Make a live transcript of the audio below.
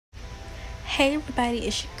Hey everybody,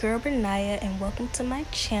 it's your girl Bernaya and welcome to my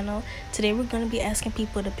channel. Today we're going to be asking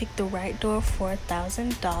people to pick the right door for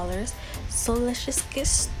 $1,000. So let's just get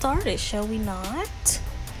started, shall we not?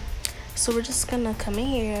 So we're just going to come in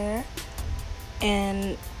here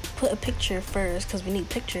and put a picture first because we need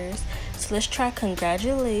pictures. So let's try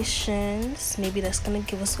congratulations. Maybe that's going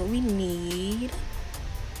to give us what we need.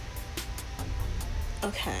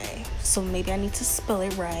 Okay, so maybe I need to spell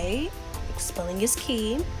it right. Spelling is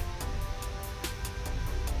key.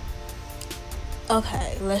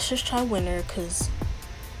 Okay, let's just try winner because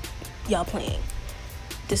y'all playing.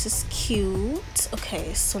 This is cute.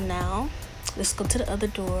 Okay, so now let's go to the other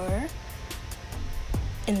door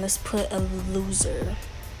and let's put a loser.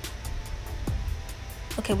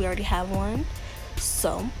 Okay, we already have one.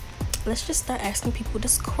 So let's just start asking people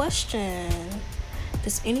this question.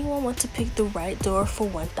 Does anyone want to pick the right door for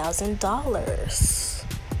 $1,000?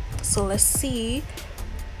 So let's see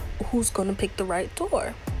who's gonna pick the right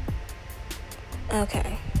door.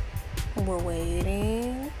 Okay, we're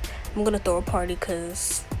waiting. I'm gonna throw a party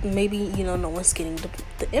because maybe, no one's getting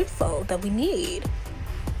the info that we need.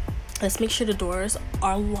 Let's make sure the doors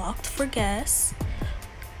are locked for guests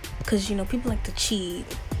because, people like to cheat.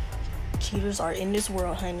 Cheaters are in this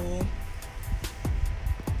world, honey.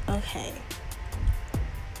 Okay.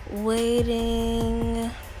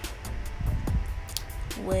 Waiting.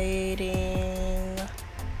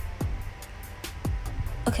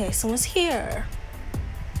 Okay, someone's here.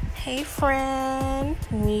 Hey friend,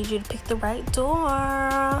 we need you to pick the right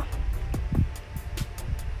door.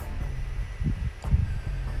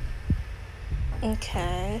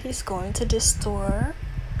 Okay, he's going to this door.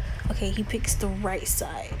 Okay, he picks the right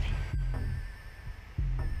side.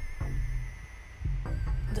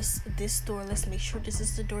 This door, let's make sure this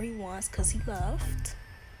is the door he wants because he left.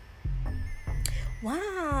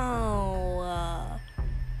 Wow.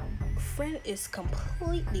 Friend is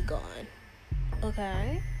completely gone.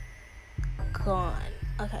 Okay. Gone.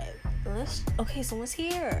 Okay, someone's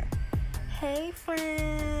here. Hey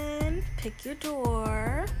friend, pick your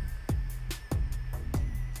door.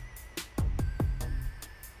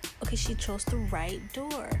 Okay, she chose the right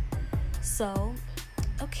door. So,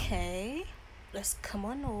 okay, let's come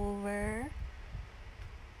on over.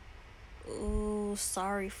 Ooh,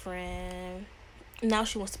 sorry friend. Now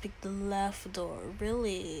she wants to pick the left door.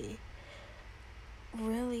 Really?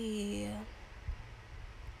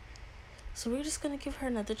 So we're just gonna give her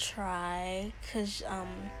another try because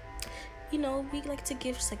we like to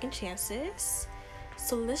give second chances.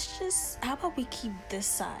 So let's just, how about we keep this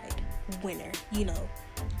side winner,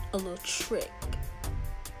 a little trick.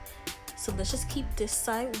 So let's just keep this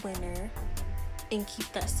side winner and keep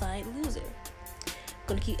that side loser.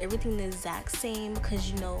 Gonna keep everything the exact same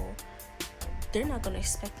because they're not gonna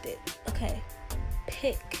expect it. Okay,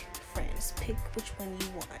 pick friends, pick which one you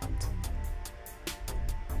want.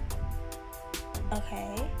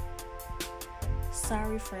 Okay,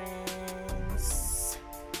 sorry friends.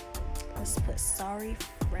 Let's put sorry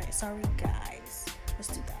guys. Let's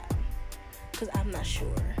do that because I'm not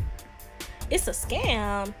sure. It's a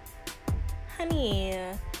scam, honey.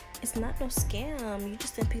 It's not no scam. You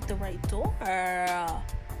just didn't pick the right door.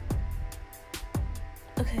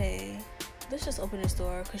 Okay, let's just open this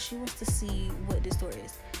door because she wants to see what this door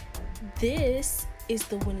is. This is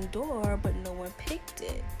the winning door, but no one picked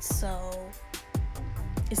it, so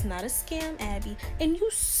it's not a scam, Abby. And you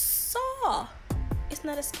saw it's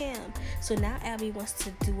not a scam. So now Abby wants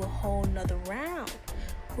to do a whole nother round.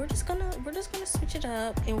 We're just gonna switch it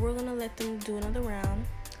up and we're gonna let them do another round.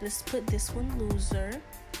 Let's put this one loser.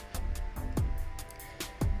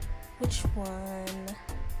 Which one?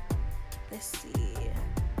 Let's see.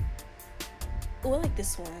 Oh, I like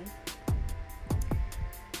this one.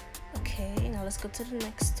 Okay, now let's go to the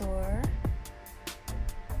next door.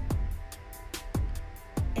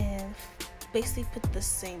 And basically put the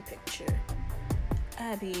same picture.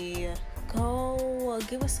 Abby, go.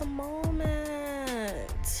 Give us a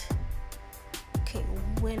moment. Okay,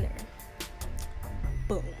 winner.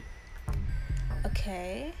 Boom.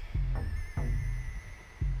 Okay.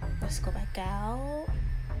 Let's go back out.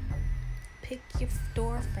 Pick your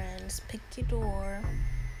door, friends. Pick your door.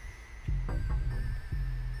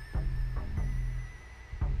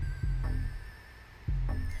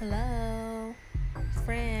 Hello,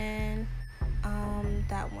 friend.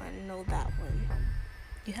 That one. No, that one.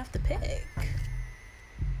 You have to pick.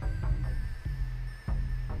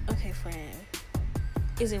 Okay, friend.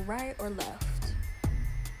 Is it right or left?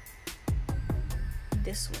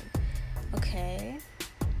 This one. Okay.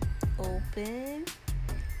 Open.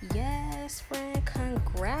 Yes, friend.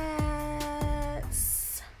 Congrats.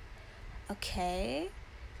 Okay.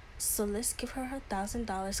 So let's give her her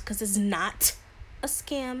 $1,000 because it's not a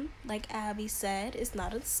scam. Like Abby said, it's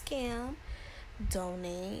not a scam.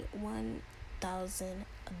 Donate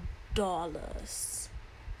 $1,000.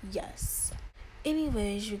 Yes.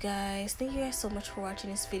 Anyways, you guys, thank you guys so much for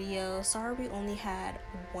watching this video. Sorry we only had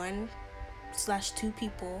 1/2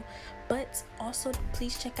 people, but also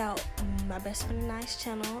please check out my best friend and I's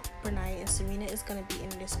channel. Bernaya and Serena is gonna be in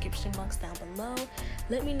the description box down below.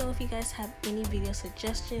 Let me know if you guys have any video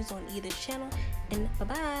suggestions on either channel, and bye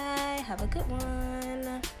bye, have a good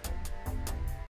one.